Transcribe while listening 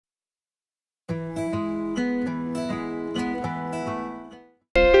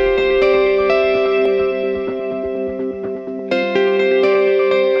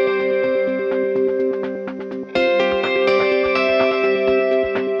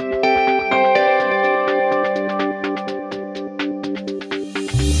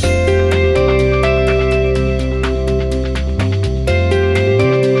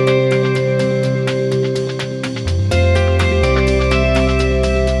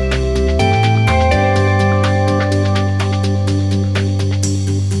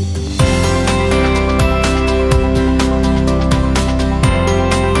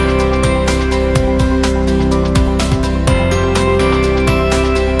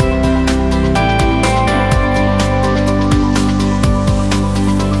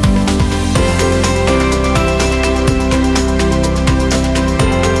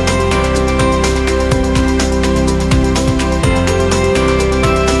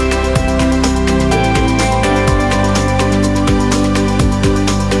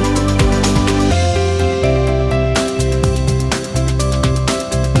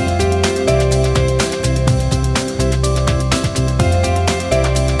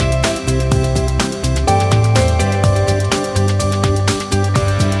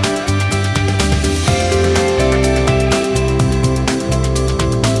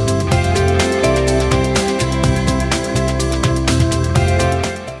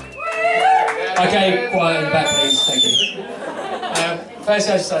Okay, quiet in the back, please. Thank you.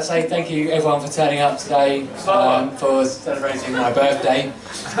 Firstly, I'd just like to say thank you, everyone, for turning up today, for celebrating my birthday.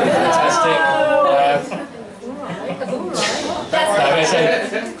 It's been fantastic.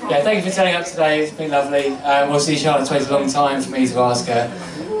 Thank you for turning up today. It's been lovely. Obviously, Charlotte's waited a long time for me to ask her.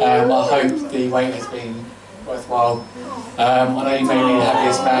 I hope the wait has been worthwhile. I know you made me the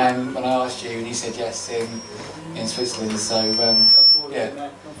happiest man when I asked you, and you said yes in Switzerland. So yeah,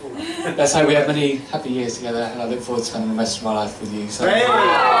 let's hope we have many happy years together, and I look forward to spending the rest of my life with you. So thank you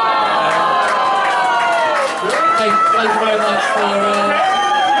very much for.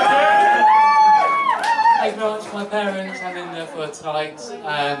 Thank you very much for my parents and for tonight.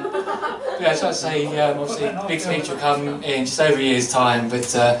 Yeah, I'd like to say, obviously, big speech will come in just over a year's time,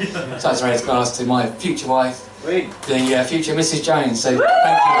 but I'd like to raise a glass to my future wife, the future Mrs. Jones. So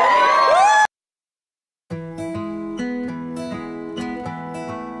thank you.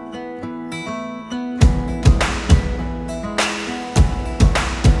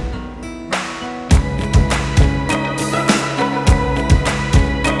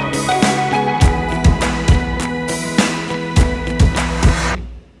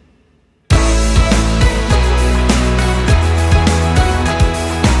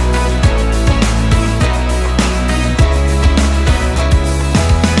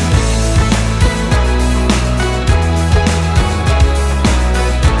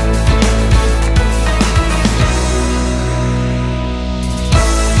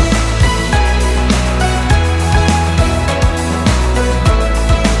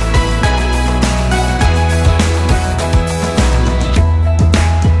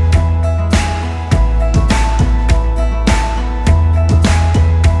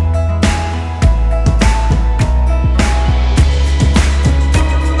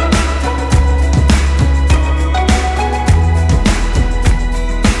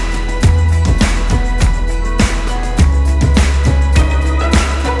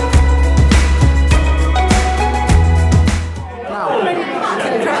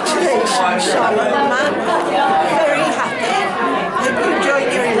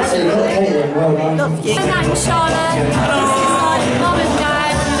 Love you. I'm Charlotte. This is my mum and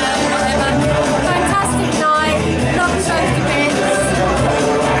dad and whatever. Fantastic night. Lots of bits.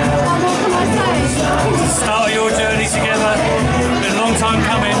 What more can I say? Start your journey together. Been a long time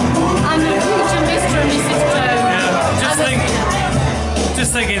coming. I'm a future Mr. and Mrs. Jones. Yeah.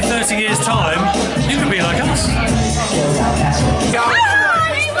 Just think in 30 years' time, you could be like us.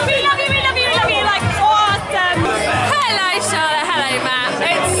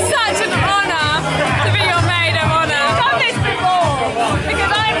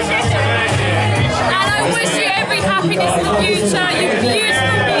 Happiness in the future, you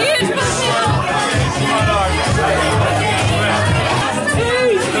beautiful, beautiful people.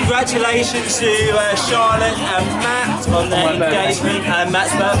 Congratulations to Charlotte and Matt on their engagement and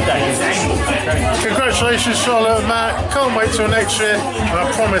Matt's birthday. Congratulations, Charlotte and Matt. Can't wait till next year, and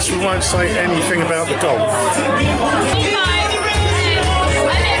I promise we won't say anything about the golf.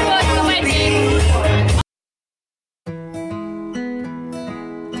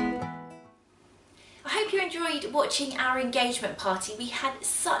 Watching our engagement party. We had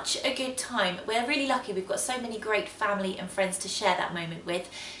such a good time. We're really lucky we've got so many great family and friends to share that moment with.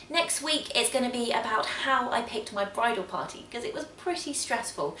 Next week it's going to be about how I picked my bridal party because it was pretty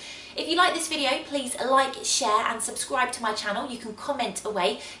stressful. If you like this video, please like, share and subscribe to my channel. You can comment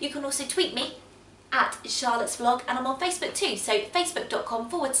away. You can also tweet me at Charlotte's Vlog, and I'm on Facebook too, so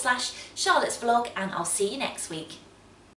facebook.com/Charlotte's Vlog, and I'll see you next week.